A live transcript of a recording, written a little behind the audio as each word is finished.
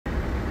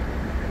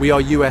We are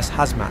US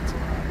Hazmat.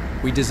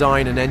 We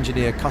design and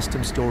engineer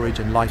custom storage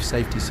and life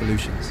safety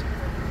solutions.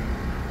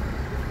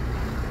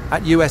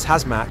 At US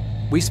Hazmat,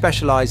 we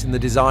specialize in the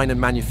design and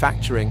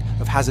manufacturing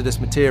of hazardous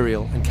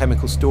material and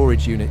chemical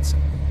storage units,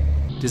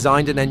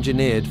 designed and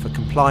engineered for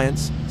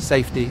compliance,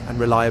 safety, and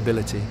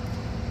reliability.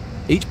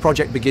 Each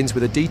project begins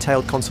with a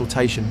detailed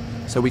consultation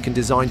so we can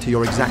design to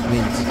your exact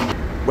needs.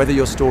 Whether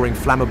you're storing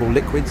flammable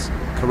liquids,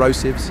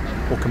 corrosives,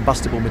 or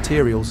combustible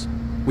materials,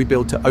 we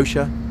build to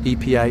OSHA,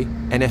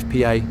 EPA,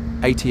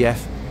 NFPA,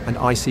 ATF, and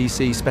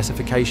ICC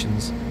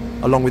specifications,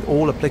 along with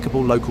all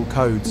applicable local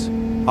codes.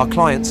 Our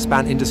clients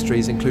span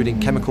industries including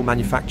chemical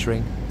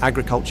manufacturing,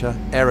 agriculture,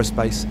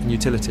 aerospace, and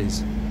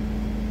utilities.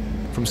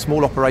 From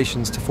small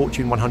operations to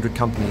Fortune 100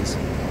 companies,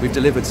 we've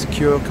delivered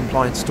secure,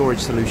 compliant storage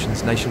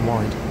solutions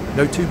nationwide.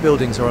 No two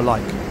buildings are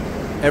alike.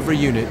 Every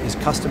unit is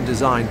custom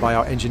designed by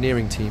our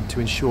engineering team to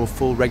ensure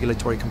full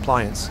regulatory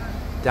compliance,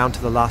 down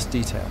to the last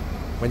detail.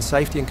 When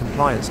safety and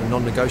compliance are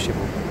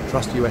non-negotiable,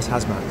 trust US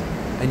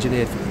Hazmat,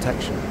 engineered for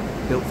protection,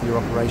 built for your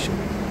operation.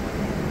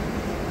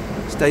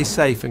 Stay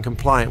safe and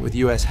compliant with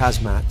US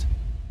Hazmat.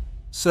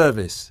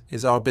 Service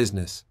is our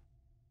business.